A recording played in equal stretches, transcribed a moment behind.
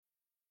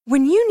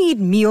When you need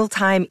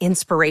mealtime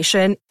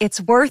inspiration,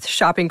 it's worth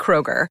shopping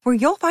Kroger, where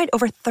you'll find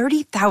over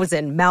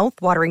 30,000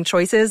 mouth-watering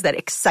choices that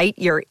excite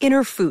your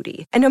inner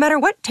foodie. And no matter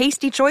what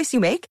tasty choice you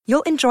make,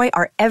 you'll enjoy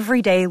our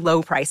everyday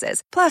low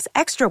prices, plus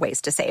extra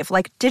ways to save,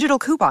 like digital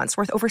coupons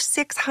worth over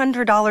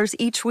 $600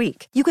 each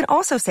week. You can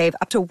also save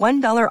up to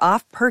 $1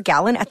 off per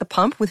gallon at the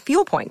pump with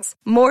fuel points.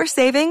 More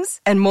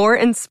savings and more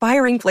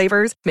inspiring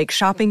flavors make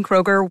shopping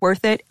Kroger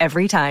worth it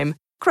every time.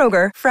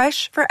 Kroger,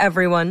 fresh for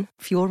everyone.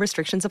 Fuel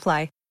restrictions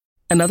apply.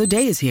 Another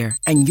day is here,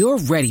 and you're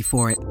ready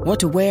for it. What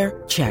to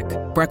wear? Check.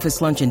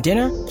 Breakfast, lunch, and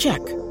dinner? Check.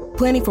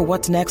 Planning for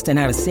what's next and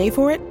how to save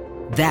for it?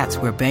 That's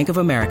where Bank of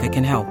America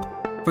can help.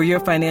 For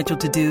your financial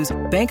to-dos,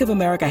 Bank of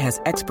America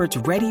has experts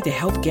ready to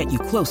help get you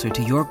closer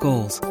to your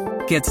goals.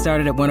 Get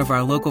started at one of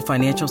our local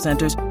financial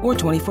centers or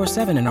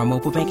 24/7 in our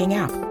mobile banking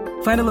app.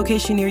 Find a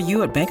location near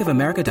you at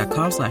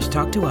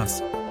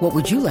bankofamerica.com/talktous. What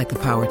would you like the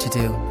power to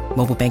do?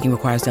 Mobile banking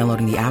requires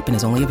downloading the app and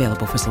is only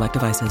available for select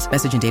devices.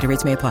 Message and data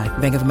rates may apply.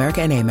 Bank of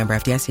America N.A., member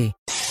FDIC.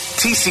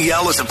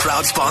 TCL is a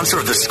proud sponsor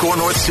of the Score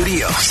North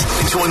Studios.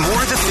 Enjoy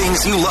more of the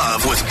things you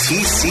love with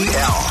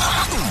TCL.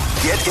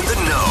 Get in the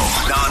know.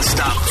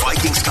 Non-stop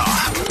Vikings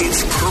talk.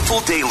 It's Purple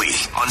Daily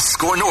on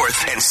Score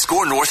North and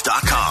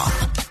ScoreNorth.com.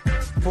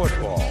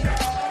 Football.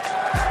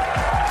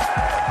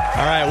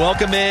 All right,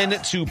 welcome in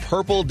to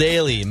Purple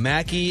Daily.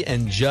 Mackie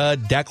and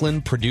Judd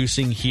Declan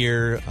producing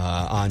here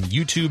on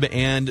YouTube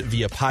and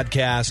via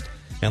podcast.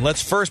 And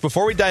let's first,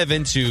 before we dive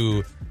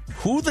into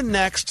who the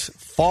next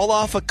fall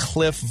off a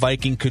cliff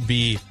Viking could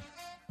be,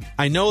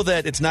 I know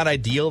that it's not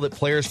ideal that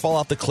players fall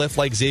off the cliff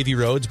like Xavier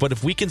Rhodes, but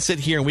if we can sit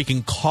here and we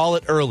can call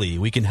it early,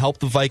 we can help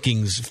the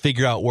Vikings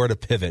figure out where to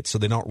pivot so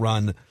they don't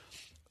run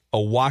a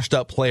washed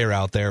up player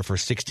out there for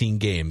 16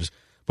 games.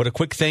 But a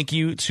quick thank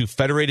you to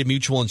Federated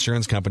Mutual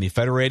Insurance Company.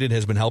 Federated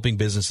has been helping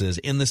businesses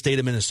in the state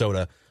of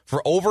Minnesota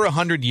for over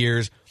 100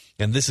 years,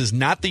 and this is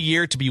not the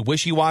year to be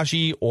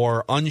wishy-washy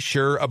or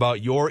unsure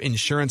about your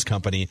insurance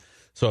company.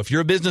 So if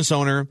you're a business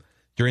owner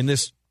during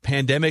this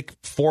pandemic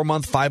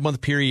 4-month,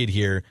 5-month period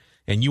here,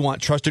 and you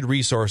want trusted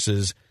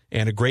resources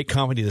and a great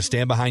company to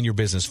stand behind your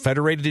business,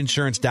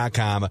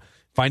 federatedinsurance.com.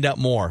 Find out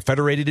more,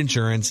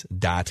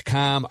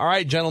 federatedinsurance.com. All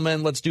right,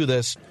 gentlemen, let's do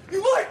this.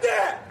 You like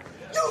that?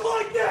 You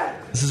like that?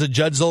 This is a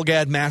Judd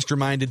Zulgad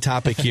masterminded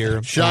topic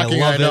here.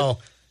 Shocking, I know.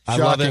 I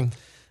love it.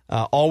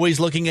 Always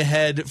looking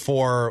ahead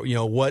for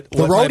what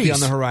might be on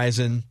the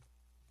horizon.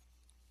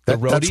 The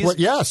roadies? That's what,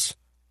 yes.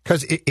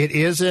 Because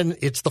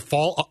it's the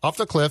fall off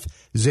the cliff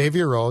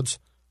Xavier Rhodes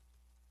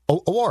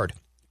Award.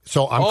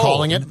 So I'm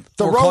calling it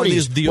the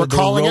Roadies. We're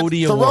calling it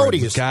the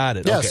Roadies. Got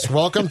it. Yes. Okay.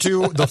 Welcome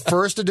to the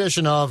first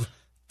edition of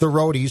the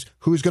Roadies.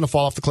 Who's going to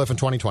fall off the cliff in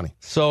 2020?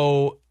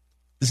 So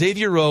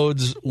Xavier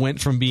Rhodes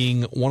went from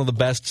being one of the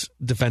best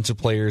defensive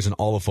players in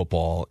all of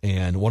football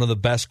and one of the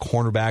best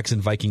cornerbacks in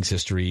Vikings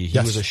history. He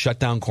was a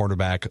shutdown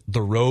cornerback.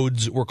 The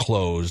roads were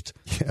closed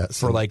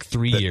for like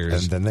 3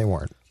 years. And then they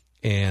weren't.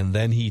 And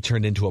then he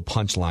turned into a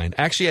punchline.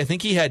 Actually, I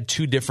think he had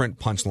two different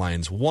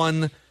punchlines.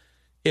 One,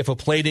 if a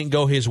play didn't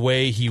go his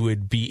way, he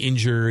would be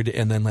injured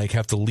and then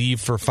have to leave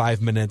for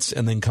 5 minutes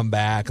and then come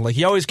back.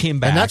 He always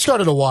came back. And that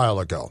started a while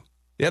ago.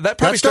 Yeah, that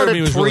probably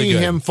started pre really good.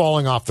 him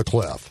falling off the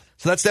cliff.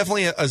 So that's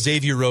definitely a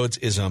Xavier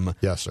Rhodes-ism.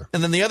 Yes, sir.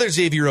 And then the other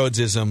Xavier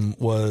Rhodes-ism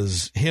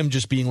was him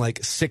just being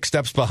 6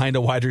 steps behind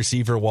a wide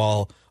receiver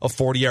while a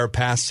 40-yard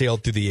pass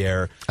sailed through the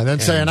air. And then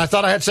saying, I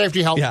thought I had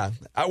safety help. Yeah.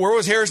 Where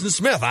was Harrison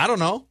Smith? I don't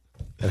know.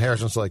 And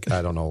Harrison's like,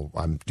 I don't know.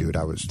 I'm doing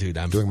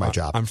my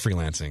job. I'm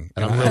freelancing.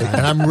 And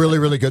I'm really,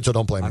 really good, so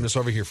don't blame me. I'm just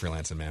over here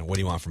freelancing, man. What do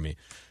you want from me?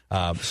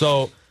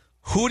 So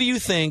who do you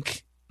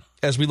think,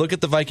 as we look at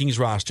the Vikings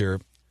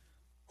roster,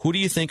 who do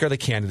you think are the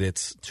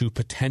candidates to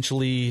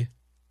potentially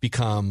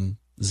become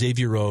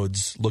Xavier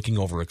Rhodes looking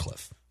over a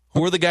cliff?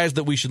 Who are the guys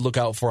that we should look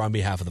out for on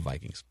behalf of the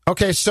Vikings?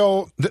 Okay,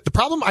 so the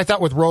problem I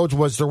thought with Rhodes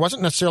was there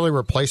wasn't necessarily a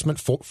replacement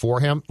for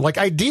him.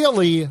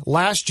 Ideally,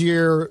 last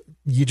year,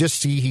 you just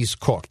see he's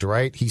cooked,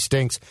 right? He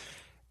stinks.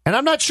 And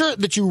I'm not sure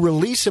that you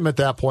release him at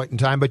that point in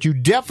time, but you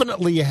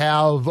definitely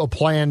have a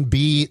plan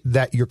B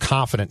that you're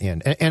confident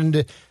in. And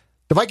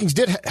the Vikings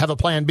did have a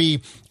plan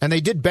B, and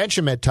they did bench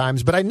him at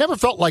times, but I never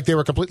felt like they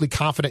were completely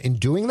confident in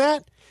doing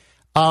that.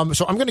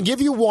 So I'm going to give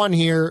you one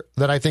here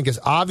that I think is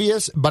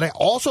obvious, but I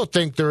also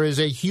think there is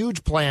a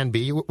huge plan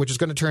B, which is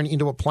going to turn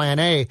into a plan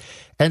A.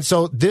 And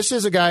so this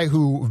is a guy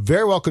who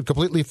very well could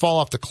completely fall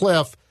off the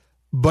cliff,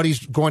 but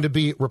he's going to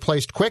be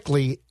replaced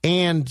quickly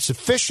and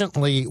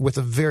sufficiently with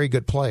a very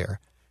good player.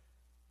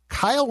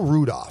 Kyle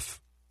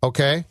Rudolph,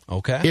 okay?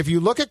 Okay. If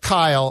you look at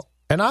Kyle,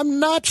 and I'm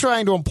not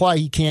trying to imply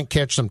he can't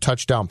catch some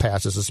touchdown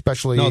passes,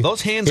 especially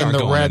those hands in aren't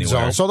the going red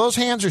anywhere. zone. So those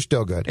hands are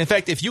still good. In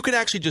fact, if you could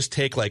actually just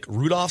take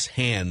Rudolph's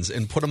hands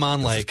and put them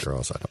on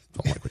girls, I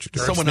don't like what you're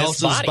doing. someone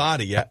else's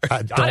body. Yeah.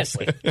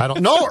 Honestly. I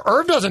don't know.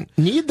 Irv doesn't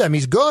need them.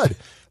 He's good.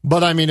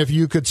 But I mean, if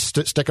you could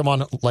stick him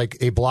on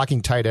a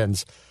blocking tight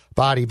end's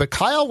body. But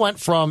Kyle went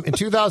from in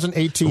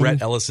 2018.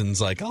 Rhett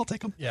Ellison's I'll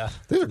take him. Yeah.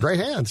 These are great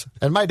hands.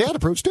 And my dad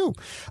approves too.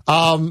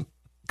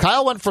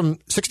 Kyle went from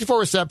 64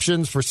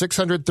 receptions for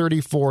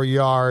 634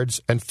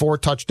 yards and 4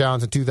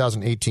 touchdowns in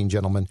 2018,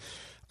 gentlemen,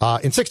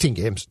 in 16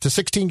 games to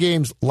 16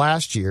 games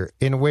last year,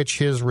 in which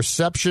his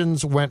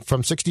receptions went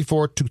from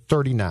 64 to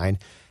 39.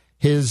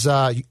 His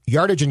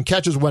yardage and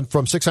catches went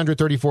from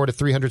 634 to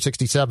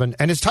 367,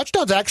 and his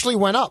touchdowns actually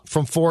went up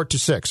from 4 to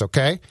 6,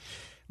 okay?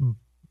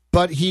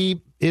 But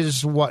he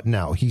is what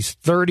now? He's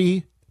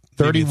 30,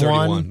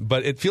 31.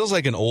 But it feels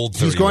like an old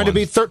 31. He's going to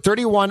be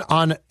 31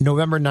 on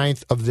November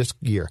 9th of this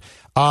year.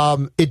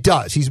 It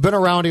does. He's been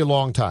around a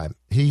long time.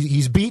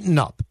 He's beaten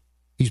up.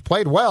 He's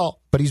played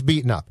well, but he's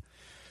beaten up.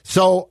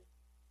 So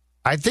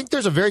I think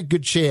there's a very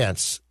good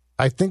chance.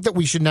 I think that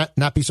we should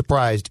not be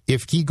surprised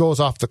if he goes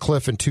off the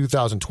cliff in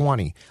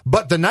 2020.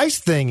 But the nice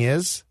thing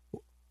is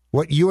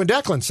what you and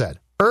Declan said.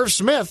 Irv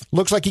Smith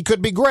looks like he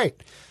could be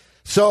great.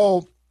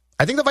 So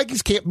I think the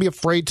Vikings can't be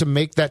afraid to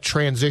make that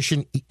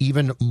transition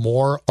even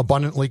more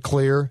abundantly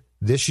clear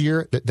this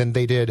year than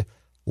they did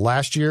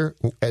last year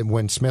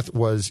when Smith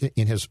was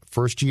in his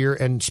first year.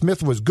 And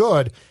Smith was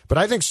good, but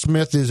I think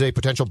Smith is a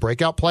potential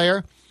breakout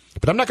player.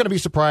 But I'm not going to be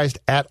surprised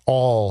at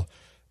all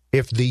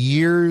if the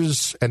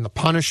years and the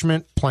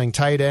punishment playing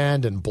tight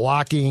end and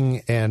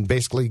blocking and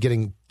basically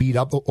getting beat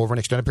up over an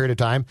extended period of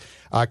time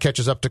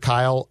catches up to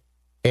Kyle.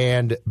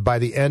 And by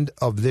the end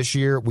of this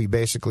year, we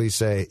basically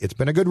say, it's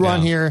been a good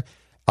run here.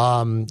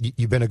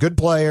 You've been a good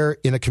player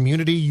in a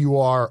community. You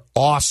are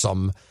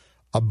awesome,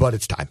 but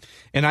it's time.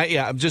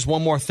 And just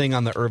one more thing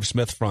on the Irv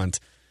Smith front.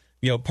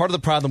 Part of the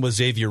problem with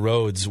Xavier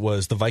Rhodes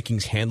was the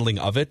Vikings' handling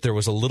of it. There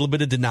was a little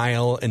bit of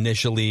denial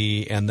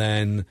initially, and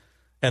then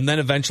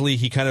eventually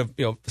he kind of,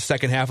 the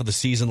second half of the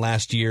season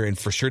last year and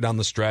for sure down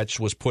the stretch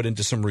was put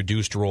into some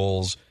reduced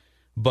roles.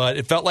 But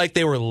it felt like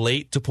they were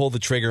late to pull the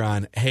trigger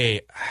on,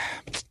 hey,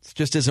 it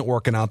just isn't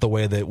working out the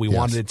way that we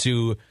wanted it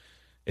to.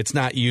 It's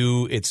not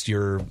you, it's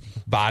your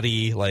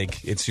body,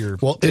 it's your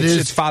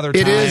it's father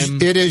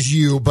time. It is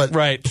you, but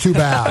right. Too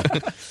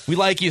bad. We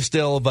like you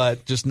still,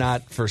 but just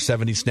not for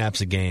 70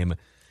 snaps a game.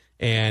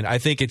 And I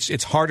think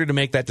it's harder to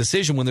make that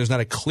decision when there's not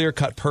a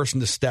clear-cut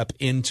person to step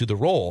into the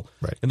role.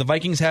 Right. And the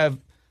Vikings have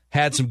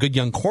had some good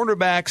young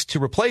cornerbacks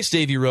to replace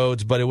Xavier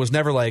Rhodes, but it was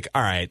never like,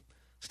 all right,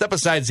 step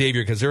aside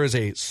Xavier because there is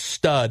a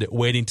stud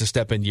waiting to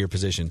step into your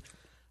position.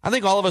 I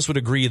think all of us would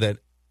agree that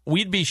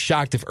we'd be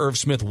shocked if Irv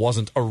Smith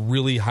wasn't a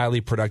really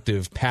highly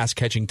productive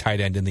pass-catching tight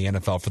end in the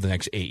NFL for the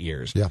next 8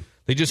 years. Yeah.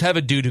 They just have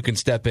a dude who can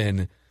step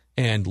in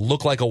and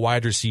look like a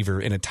wide receiver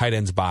in a tight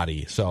end's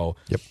body. So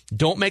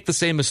Don't make the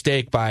same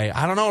mistake by,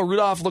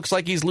 Rudolph looks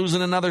like he's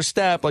losing another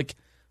step. Like,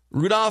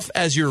 Rudolph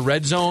as your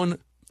red zone,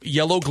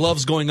 yellow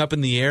gloves going up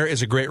in the air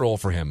is a great role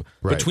for him.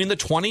 Right. Between the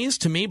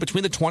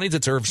 20s,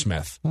 it's Irv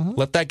Smith. Mm-hmm.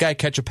 Let that guy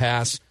catch a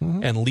pass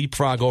and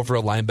leapfrog over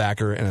a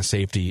linebacker and a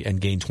safety and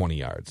gain 20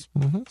 yards.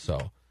 Mm-hmm.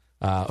 So...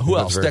 who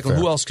else, Declan? Fair.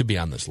 Who else could be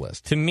on this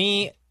list? To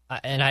me,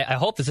 and I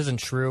hope this isn't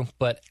true,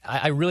 but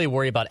I really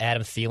worry about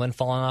Adam Thielen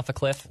falling off a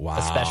cliff,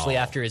 especially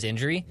after his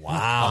injury.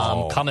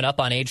 Wow. Coming up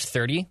on age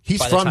 30. He's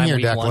by the from time here,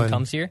 week Declan. 1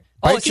 comes here.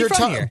 Bite your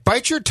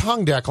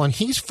tongue, Declan.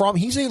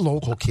 He's a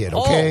local kid,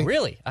 okay? Oh,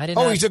 really? I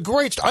didn't know. He's a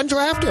great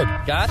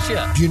undrafted.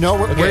 Gotcha. Do you know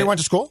where he went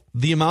to school?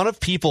 The amount of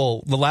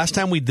people, the last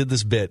time we did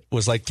this bit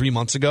was like 3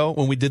 months ago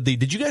when we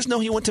did you guys know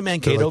he went to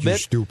Mankato bit? You're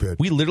stupid.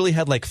 We literally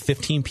had like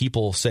 15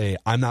 people say,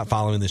 I'm not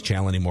following this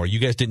channel anymore. You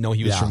guys didn't know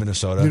he was from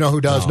Minnesota. You know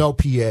who does? No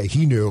PA.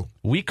 He knew.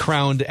 We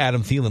crowned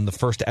Adam Thielen the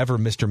first ever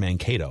Mr.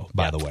 Mankato,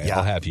 by the way. Yeah.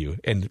 I'll have you.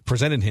 And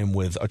presented him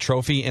with a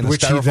trophy and a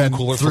styrofoam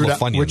cooler full of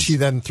Funyuns. Which he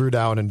then threw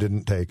down and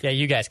didn't take. Yeah,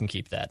 you guys can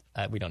keep that.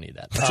 We don't need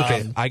that. That's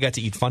okay. I got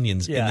to eat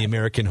Funyuns in the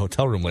American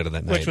hotel room later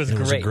that night. Which was great.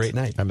 It was a great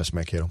night. I miss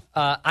Mankato.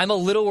 I'm a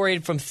little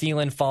worried from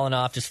Thielen falling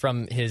off just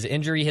from his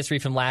injury history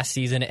from last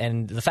season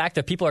and the fact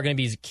that people are going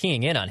to be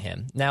keying in on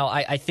him. Now,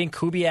 I think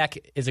Kubiak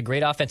is a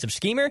great offensive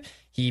schemer.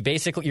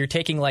 You're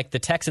taking like the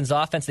Texans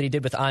offense that he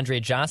did with Andre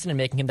Johnson and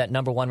making him that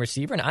number one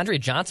receiver. And Andre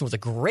Johnson was a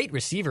great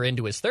receiver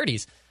into his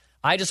 30s.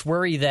 I just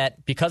worry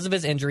that because of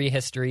his injury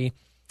history,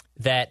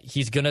 that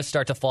he's going to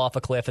start to fall off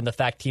a cliff, and the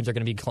fact teams are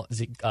going to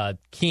be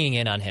keying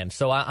in on him.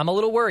 So I'm a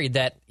little worried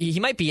that he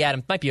might be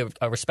a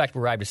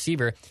respectable wide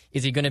receiver.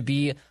 Is he going to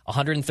be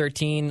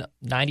 113,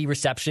 90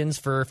 receptions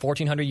for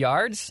 1,400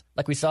 yards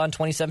like we saw in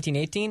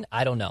 2017-18?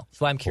 I don't know.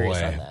 So I'm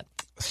curious on that.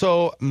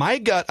 So my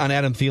gut on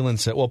Adam Thielen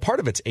said, well,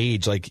 part of it's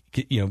age.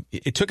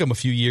 It took him a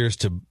few years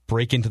to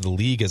break into the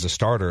league as a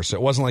starter. So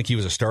it wasn't like he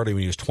was a starter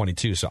when he was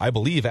 22. So I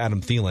believe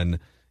Adam Thielen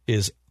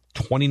is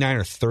 29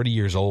 or 30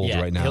 years old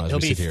right now. He'll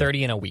be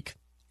 30 in a week.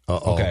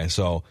 Uh-oh. Okay,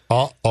 so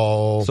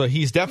so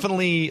he's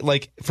definitely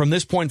from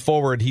this point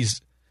forward,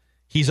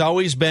 he's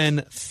always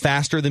been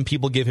faster than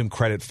people give him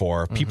credit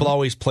for. Mm-hmm. People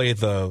always play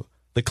the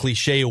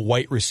cliche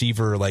white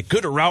receiver,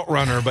 good route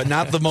runner, but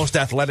not the most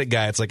athletic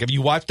guy. It's like if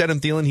you watched Adam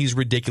Thielen, he's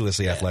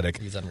ridiculously athletic.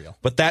 He's unreal.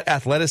 But that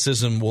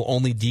athleticism will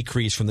only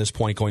decrease from this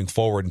point going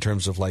forward in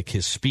terms of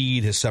his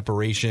speed, his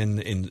separation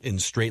in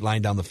straight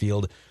line down the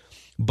field.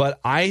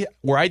 But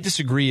where I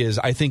disagree is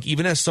I think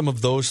even as some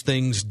of those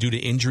things due to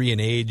injury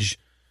and age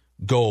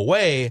go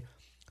away,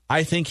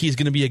 I think he's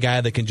going to be a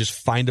guy that can just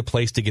find a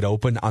place to get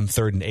open on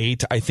 3rd and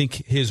 8. I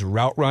think his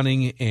route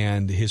running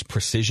and his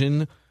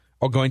precision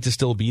are going to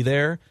still be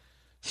there.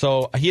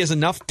 So he has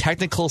enough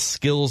technical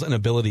skills and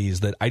abilities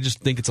that I just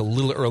think it's a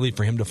little early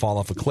for him to fall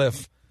off a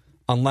cliff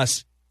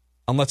unless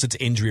it's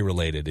injury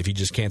related, if he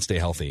just can't stay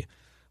healthy.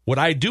 What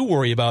I do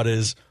worry about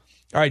is,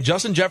 all right,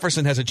 Justin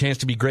Jefferson has a chance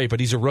to be great, but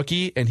he's a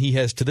rookie, and he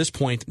has, to this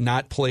point,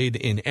 not played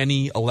in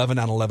any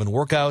 11-on-11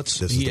 workouts.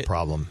 This is the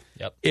problem.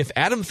 Yep. If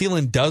Adam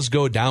Thielen does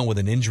go down with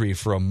an injury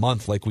for a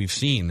month like we've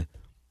seen,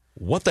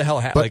 what the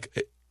hell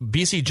like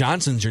BC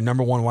Johnson's your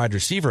number one wide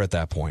receiver at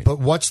that point. But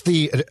what's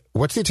the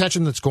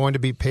attention that's going to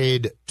be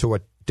paid to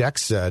what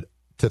Dex said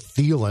to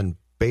Thielen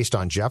based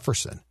on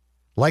Jefferson?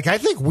 Like, I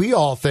think we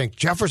all think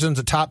Jefferson's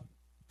a top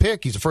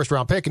pick. He's a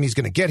first-round pick, and he's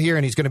going to get here,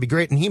 and he's going to be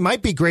great. And he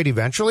might be great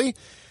eventually,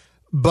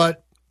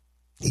 but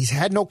he's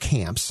had no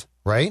camps,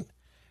 right?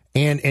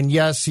 And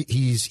yes,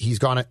 he's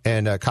gone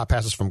and caught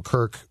passes from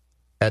Kirk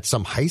at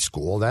some high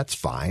school. That's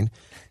fine.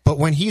 But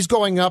when he's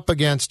going up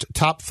against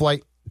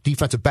top-flight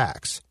defensive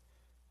backs,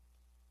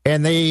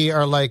 and they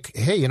are like,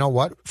 hey, you know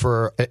what?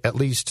 For at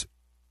least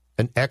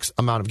an X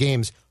amount of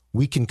games,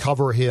 we can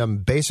cover him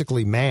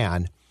basically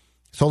man.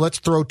 So let's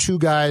throw two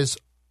guys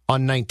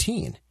on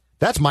 19.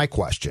 That's my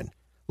question.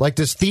 Like,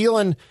 does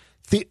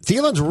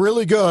Thielen's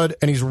really good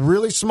and he's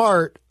really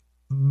smart,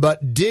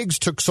 but Diggs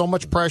took so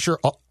much pressure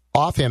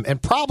off him,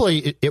 and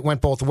probably it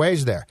went both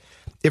ways there.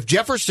 If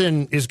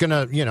Jefferson is going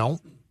to,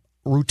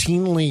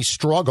 routinely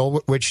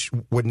struggle, which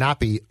would not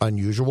be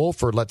unusual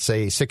for, let's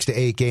say, 6 to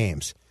 8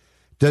 games,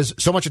 does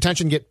so much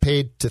attention get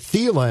paid to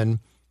Thielen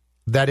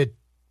that it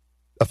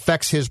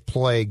affects his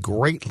play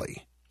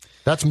greatly?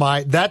 That's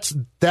my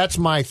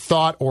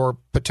thought or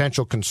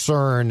potential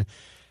concern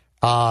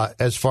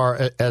as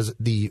far as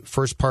the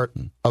first part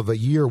of a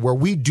year where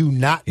we do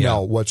not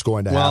know what's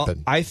going to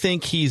happen. I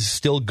think he's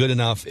still good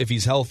enough if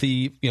he's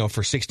healthy,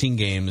 for 16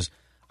 games.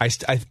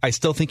 I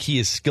still think he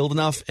is skilled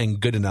enough and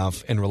good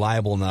enough and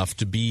reliable enough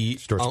to be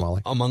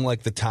among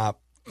like the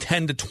top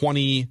 10 to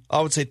 20,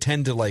 I would say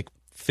 10 to like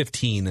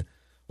 15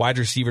 wide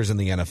receivers in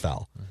the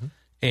NFL. Mm-hmm.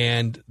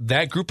 And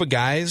that group of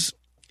guys,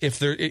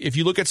 if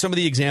you look at some of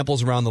the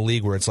examples around the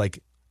league where it's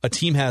like a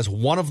team has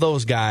one of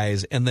those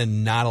guys and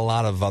then not a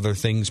lot of other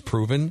things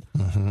proven,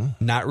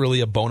 not really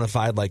a bona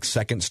fide like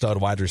second stud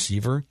wide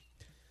receiver,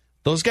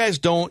 those guys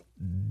don't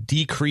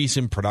decrease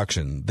in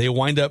production. They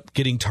wind up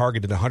getting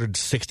targeted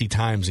 160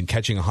 times and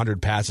catching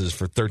 100 passes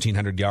for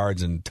 1,300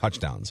 yards and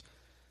touchdowns.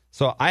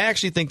 So I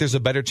actually think there's a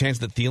better chance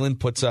that Thielen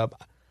puts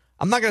up,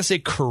 I'm not going to say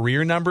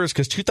career numbers,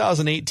 because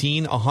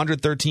 2018,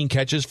 113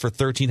 catches for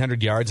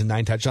 1,300 yards and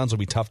 9 touchdowns will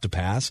be tough to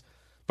pass.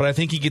 But I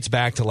think he gets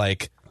back to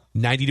like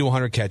 90 to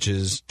 100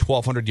 catches,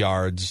 1,200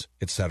 yards,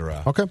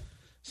 etc. Okay.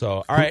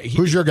 So, all right.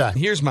 Who's your guy?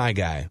 Here's my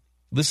guy.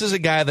 This is a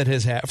guy that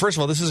has had, first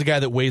of all, this is a guy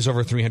that weighs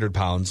over 300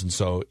 pounds. And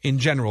so, in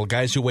general,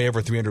 guys who weigh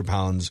over 300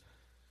 pounds,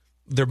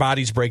 their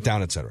bodies break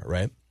down, etc.,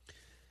 right?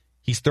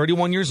 He's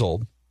 31 years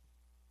old.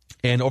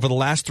 And over the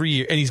last 3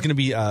 years, and he's going to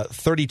be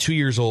 32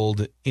 years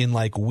old in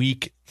like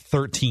week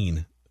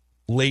 13,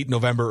 late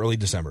November, early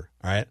December,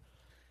 all right?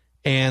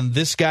 And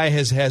this guy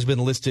has been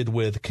listed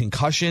with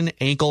concussion,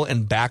 ankle,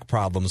 and back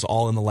problems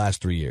all in the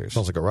last 3 years.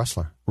 Sounds like a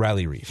wrestler.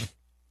 Riley Reif.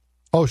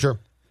 Oh, sure.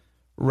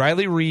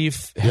 Riley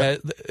Reif,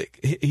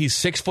 he's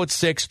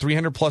 6'6",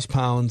 300+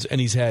 pounds,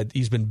 and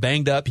he's been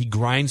banged up. He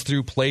grinds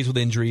through plays with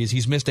injuries.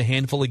 He's missed a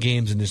handful of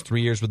games in his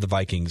 3 years with the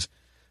Vikings.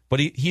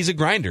 But he's a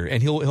grinder,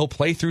 and he'll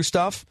play through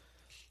stuff.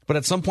 But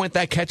at some point,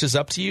 that catches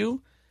up to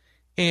you.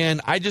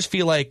 And I just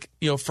feel like,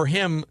 for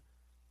him,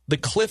 the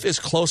cliff is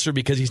closer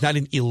because he's not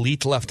an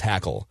elite left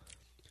tackle.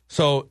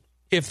 So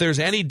if there's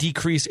any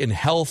decrease in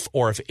health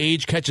or if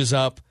age catches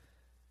up,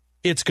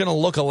 it's going to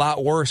look a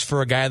lot worse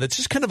for a guy that's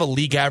just kind of a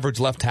league average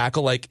left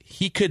tackle. Like,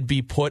 he could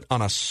be put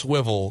on a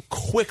swivel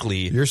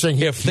quickly. You're saying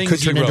he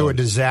could turn into a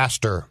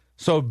disaster.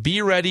 So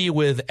be ready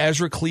with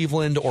Ezra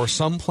Cleveland or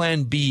some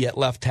plan B at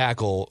left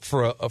tackle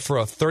for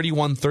a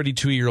 31,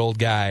 32-year-old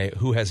guy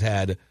who has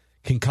had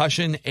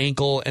concussion,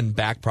 ankle, and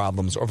back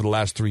problems over the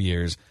last 3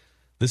 years.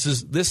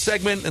 This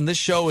segment and this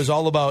show is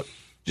all about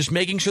just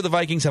making sure the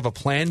Vikings have a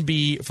plan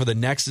B for the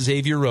next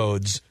Xavier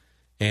Rhodes.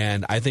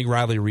 And I think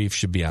Riley Reif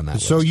should be on that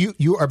list. So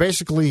you are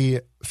basically,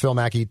 Phil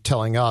Mackey,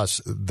 telling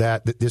us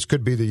that this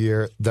could be the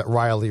year that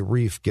Riley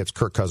Reif gets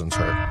Kirk Cousins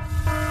hurt.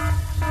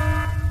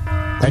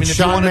 And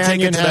Sean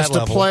Mannion has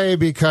to play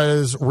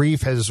because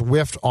Reif has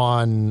whiffed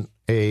on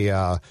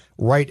a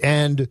right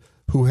end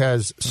who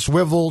has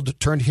swiveled,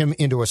 turned him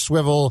into a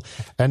swivel,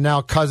 and now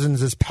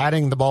Cousins is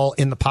patting the ball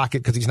in the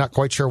pocket because he's not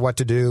quite sure what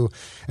to do,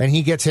 and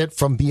he gets hit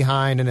from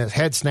behind, and his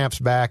head snaps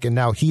back, and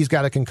now he's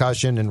got a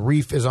concussion, and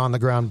Reif is on the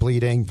ground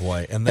bleeding.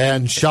 Boy,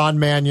 and Sean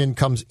Mannion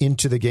comes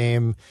into the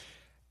game,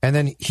 and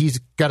then he's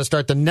got to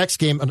start the next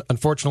game.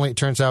 Unfortunately, it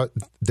turns out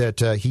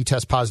that he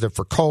tests positive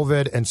for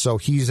COVID, and so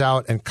he's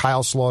out, and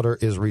Kyle Slaughter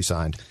is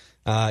re-signed.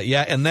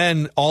 And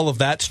then all of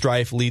that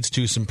strife leads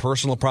to some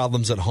personal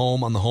problems at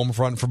home on the home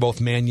front for both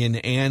Mannion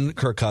and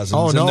Kirk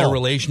Cousins, and their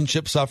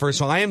relationship suffers.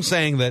 So I am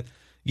saying that,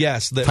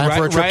 yes, that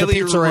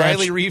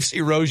Riley Reif's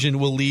erosion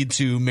will lead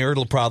to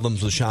marital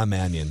problems with Sean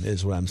Mannion,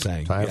 is what I'm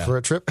saying. Time for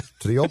a trip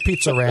to the old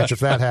pizza ranch if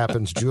that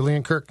happens. Julie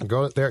and Kirk can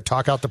go there,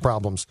 talk out the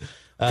problems,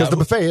 because the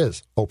buffet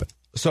is open.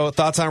 So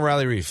thoughts on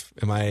Riley Reif?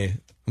 Am I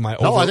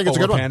No, I think it's a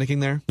good one. panicking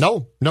there?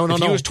 No.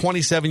 If he was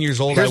 27 years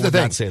old, Here's I would the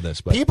thing. not say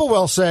this. But People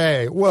will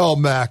say, well,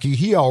 Mackey,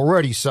 he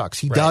already sucks.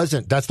 He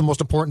doesn't. That's the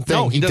most important thing.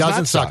 No, he does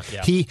doesn't not suck.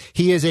 suck.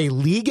 He is a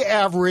league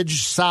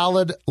average,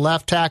 solid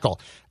left tackle.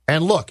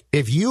 And look,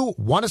 if you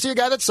want to see a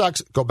guy that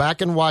sucks, go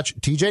back and watch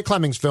TJ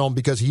Clemmings' film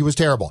because he was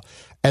terrible.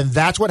 And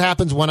that's what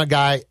happens when a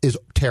guy is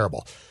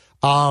terrible.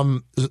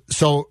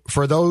 So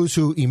for those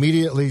who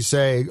immediately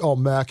say, "Oh,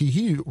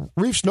 Mackey,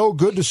 Reif's no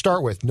good to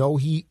start with," no,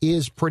 he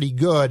is pretty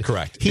good.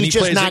 Correct. He's And he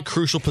just plays not a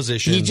crucial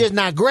position. He's just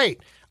not great.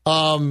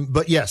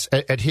 But yes,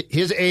 at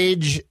his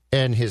age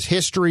and his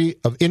history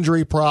of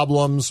injury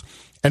problems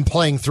and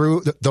playing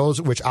through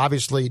those, which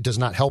obviously does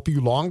not help you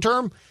long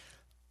term,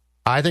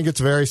 I think it's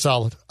very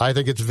solid. I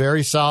think it's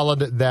very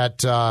solid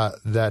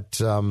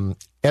that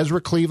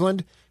Ezra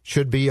Cleveland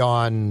should be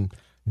on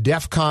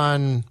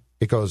DEFCON.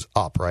 It goes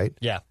up, right?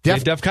 Yeah.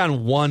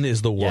 DEFCON 1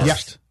 is the worst.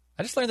 Yes.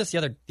 I just learned this the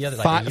other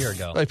Five- a year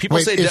ago. People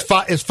Wait, say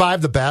is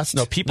 5 the best?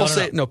 no. People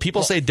say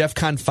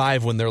DEFCON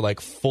 5 when they're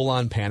like full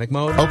on panic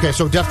mode. Okay,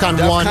 so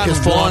DEFCON 1 DEFCON is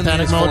full on 1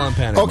 panic is mode. full on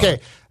panic okay.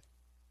 mode.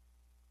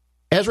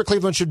 Ezra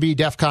Cleveland should be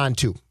DEFCON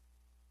 2.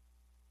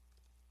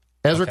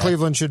 Ezra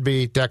Cleveland should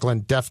be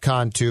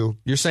DEFCON 2.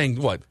 You're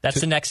saying what?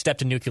 That's the next step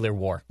to nuclear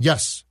war.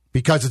 Yes,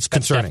 because it's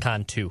That's concerning.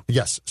 DEFCON 2.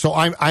 Yes. So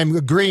I'm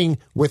agreeing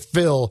with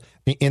Phil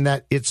in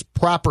that it's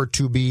proper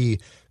to be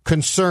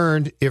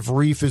concerned if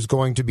Reif is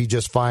going to be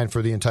just fine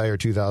for the entire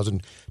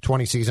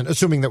 2020 season,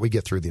 assuming that we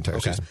get through the entire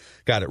season.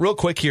 Got it. Real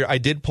quick here, I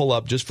did pull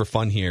up just for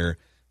fun here.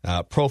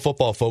 Pro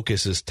Football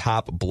Focus's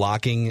top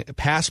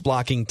pass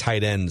blocking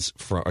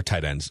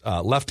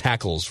left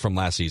tackles from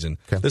last season.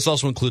 Okay. This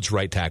also includes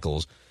right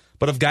tackles.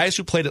 But of guys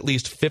who played at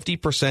least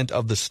 50%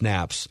 of the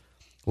snaps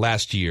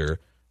last year,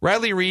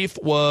 Riley Reif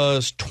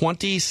was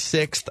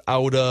 26th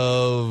out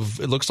of,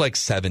 it looks like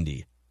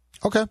 70.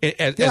 Okay.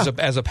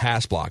 As a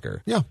pass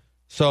blocker. Yeah.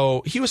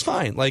 So he was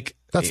fine. Like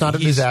That's not a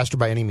disaster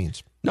by any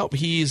means. No,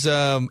 he's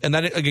and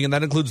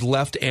that includes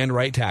left and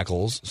right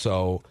tackles.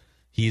 So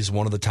he's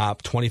one of the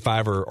top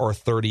 25 or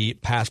 30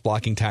 pass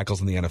blocking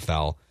tackles in the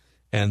NFL.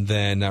 And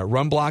then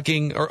run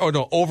blocking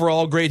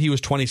overall grade, he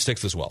was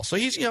 26th as well. So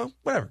he's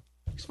whatever.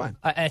 He's fine.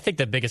 I think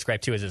the biggest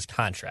gripe too is his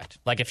contract.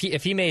 Like if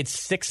he made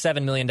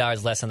 $6-7 million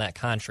less on that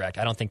contract,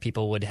 I don't think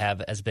people would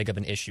have as big of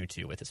an issue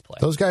too with his play.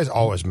 Those guys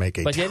always make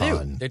a But they do.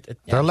 ton. They're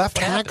They're left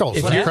what happens?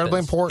 tackles. What It's incredibly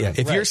happens? important.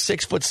 If you're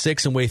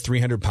 6'6" and weigh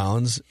 300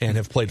 pounds and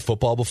have played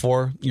football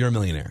before, you're a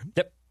millionaire.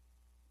 Yep.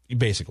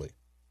 Basically.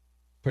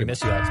 We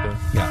miss you, Alex Boone.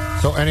 Yeah.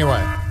 So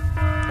anyway,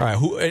 All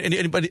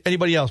right.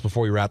 Anybody else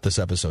before we wrap this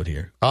episode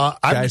here?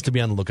 Guys to be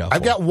on the lookout.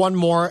 I've got one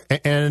more,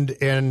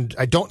 and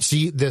I don't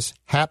see this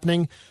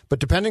happening. But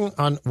depending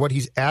on what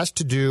he's asked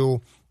to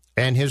do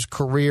and his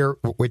career,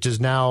 which is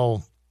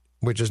now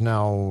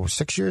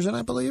 6 years in,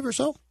 I believe, or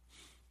so.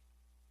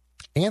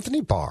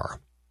 Anthony Barr.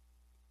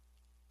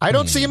 I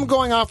don't see him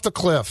going off the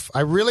cliff.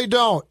 I really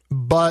don't.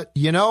 But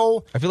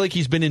I feel like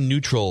he's been in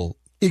neutral.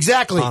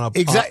 Exactly.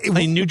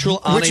 A neutral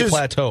on a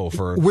plateau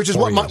for which is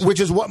 4 years. which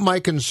is what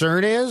my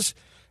concern is.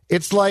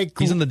 It's like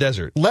he's in the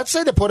desert. Let's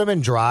say to put him in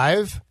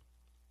drive,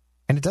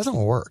 and it doesn't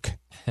work.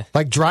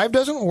 Like drive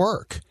doesn't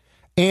work,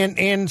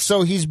 and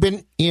so he's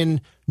been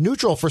in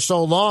neutral for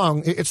so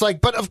long. It's like,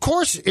 but of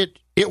course it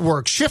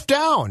works. Shift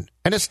down,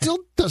 and it still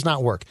does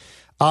not work.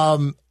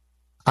 I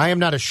am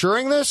not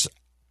assuring this.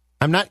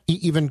 I'm not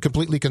even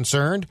completely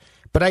concerned.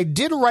 But I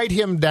did write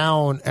him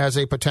down as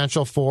a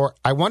potential for,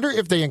 I wonder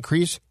if they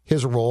increase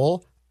his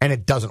role and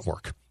it doesn't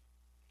work.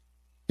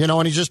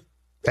 And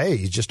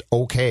he's just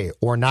okay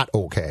or not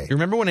okay. You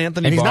remember when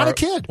Anthony and he's Barr not a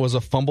kid. Was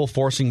a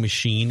fumble-forcing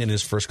machine in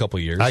his first couple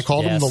of years? I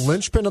called him the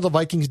linchpin of the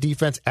Vikings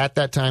defense at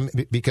that time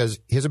because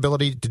his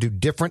ability to do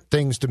different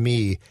things to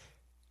me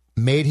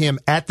made him,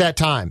 at that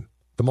time,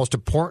 the most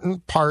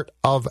important part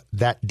of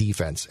that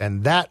defense.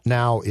 And that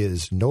now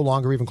is no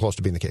longer even close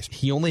to being the case.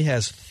 He only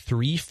has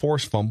 3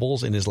 forced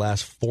fumbles in his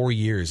last 4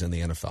 years in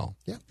the NFL.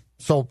 Yeah.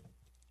 So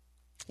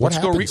let's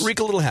go wreak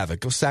a little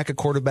havoc. Go sack a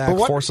quarterback,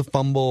 force a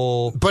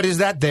fumble. But is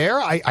that there?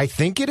 I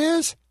think it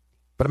is,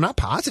 but I'm not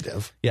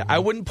positive. Yeah, I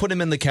wouldn't put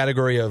him in the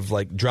category of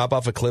like drop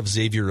off a cliff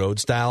Xavier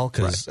Rhodes style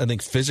because I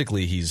think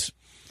physically he's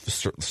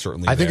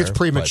certainly I think it's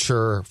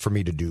premature for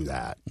me to do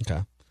that.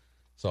 Okay.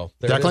 So,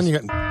 Declan,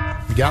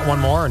 you got one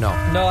more or no?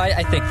 No,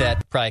 I think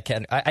that probably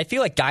can. I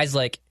feel like guys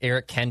like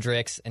Eric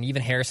Kendricks and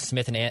even Harrison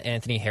Smith and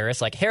Anthony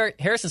Harris, like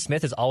Harrison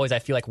Smith is always, I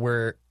feel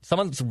like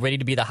someone's ready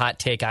to be the hot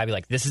take. I'd be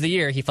like, this is the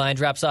year he finally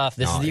drops off.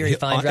 This is the year he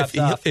finally drops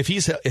off.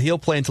 He'll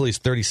play until he's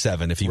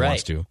 37 if he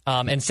wants to.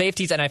 And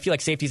safeties, and I feel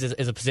like safeties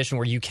is a position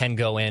where you can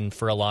go in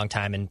for a long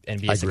time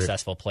and be a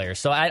successful player.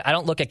 So I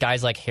don't look at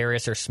guys like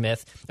Harris or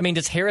Smith. I mean,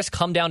 does Harris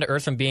come down to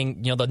earth from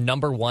being the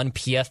number 1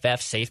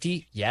 PFF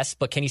safety? Yes,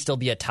 but can he still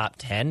be a top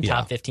 10,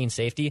 top 15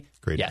 safety?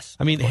 Great. Yes.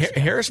 I mean,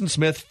 Harrison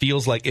Smith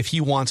feels like if he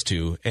wants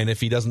to, and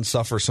if he doesn't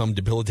suffer some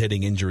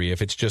debilitating injury,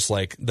 if it's just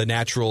like the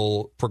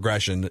natural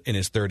progression in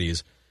his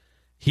 30s,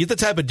 he's the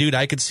type of dude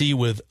I could see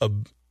with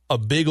a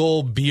big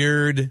old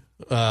beard,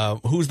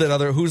 Who's that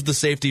other? Who's the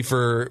safety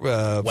for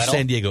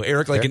San Diego?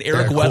 Eric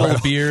Weddle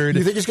Weddle beard.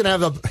 You think he's going to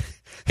have a?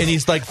 And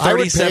he's like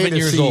 37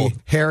 years old.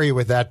 Harry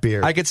with that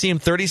beard. I could see him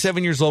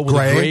 37 years old with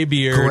a gray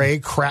beard. Gray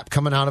crap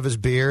coming out of his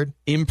beard.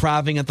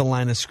 Improving at the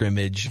line of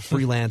scrimmage,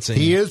 freelancing.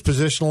 He is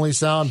positionally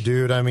sound,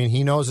 dude. I mean,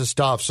 he knows his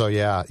stuff. So,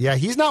 yeah. Yeah,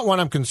 he's not one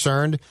I'm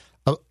concerned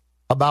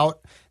about.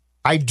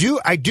 I do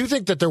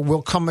think that there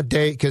will come a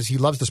day, because he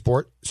loves the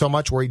sport so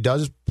much, where he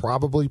does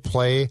probably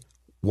play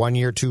 1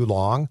 year too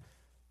long.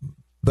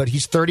 But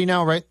he's 30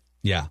 now, right?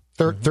 Yeah.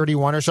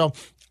 31 or so.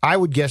 I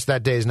would guess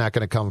that day is not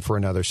going to come for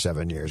another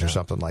 7 years or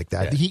something like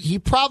that. Yeah. He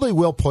probably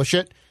will push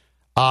it,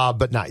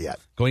 but not yet.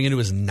 Going into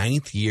his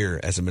 9th year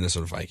as a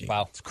Minnesota Viking.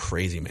 Wow. It's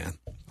crazy, man.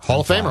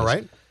 Hall of Famer,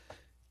 right?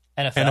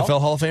 NFL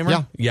Hall of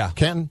Famer? Yeah.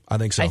 Canton? I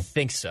think so. I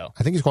think so.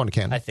 I think he's going to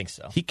Canton. I think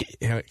so.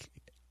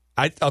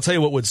 I'll tell you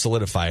what would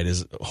solidify it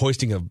is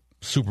hoisting a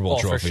Super Bowl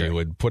trophy. Sure.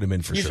 Would put him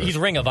in for sure. He's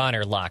Ring of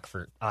Honor lock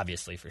for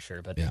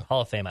sure, but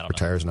Hall of Fame, I don't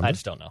Retires know. Number? I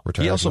just don't know.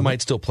 He also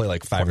might still play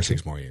like 5 or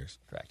 6 more years.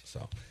 Correct. So,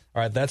 all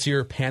right, that's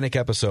your panic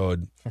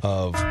episode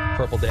of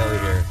Purple Daily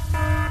here.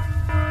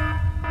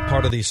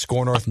 Part of the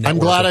Score North Network. I'm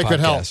glad I podcasts. could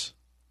help.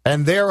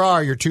 And there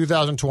are your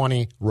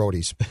 2020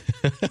 roadies.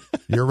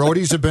 Your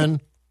roadies have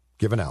been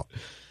given out.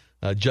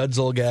 Judd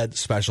Zulgad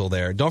special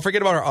there. Don't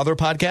forget about our other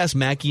podcast,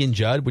 Mackie and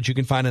Judd, which you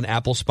can find on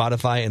Apple,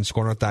 Spotify, and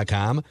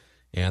ScoreNorth.com.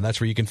 And that's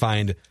where you can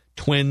find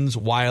Twins,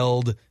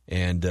 Wild,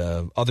 and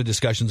other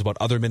discussions about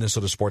other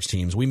Minnesota sports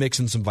teams. We mix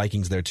in some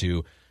Vikings there,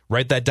 too.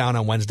 Write that down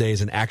on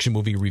Wednesdays and action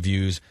movie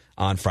reviews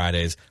on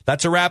Fridays.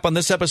 That's a wrap on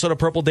this episode of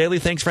Purple Daily.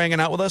 Thanks for hanging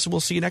out with us, and we'll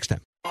see you next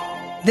time.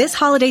 This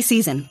holiday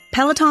season,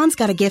 Peloton's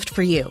got a gift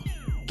for you.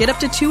 Get up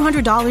to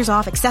 $200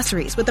 off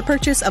accessories with the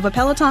purchase of a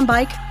Peloton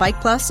bike, Bike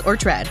Plus, or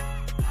Tread.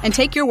 And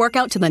take your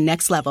workout to the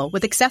next level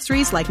with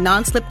accessories like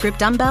non-slip grip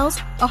dumbbells,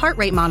 a heart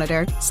rate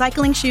monitor,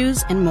 cycling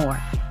shoes, and more.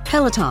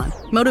 Peloton,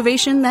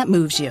 motivation that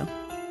moves you.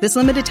 This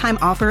limited time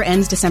offer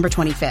ends December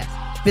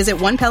 25th. Visit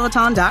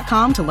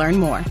onepeloton.com to learn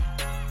more.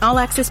 All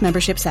access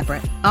membership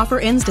separate. Offer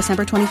ends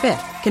December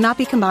 25th. Cannot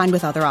be combined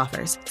with other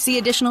offers. See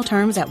additional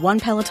terms at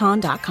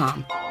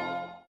onepeloton.com.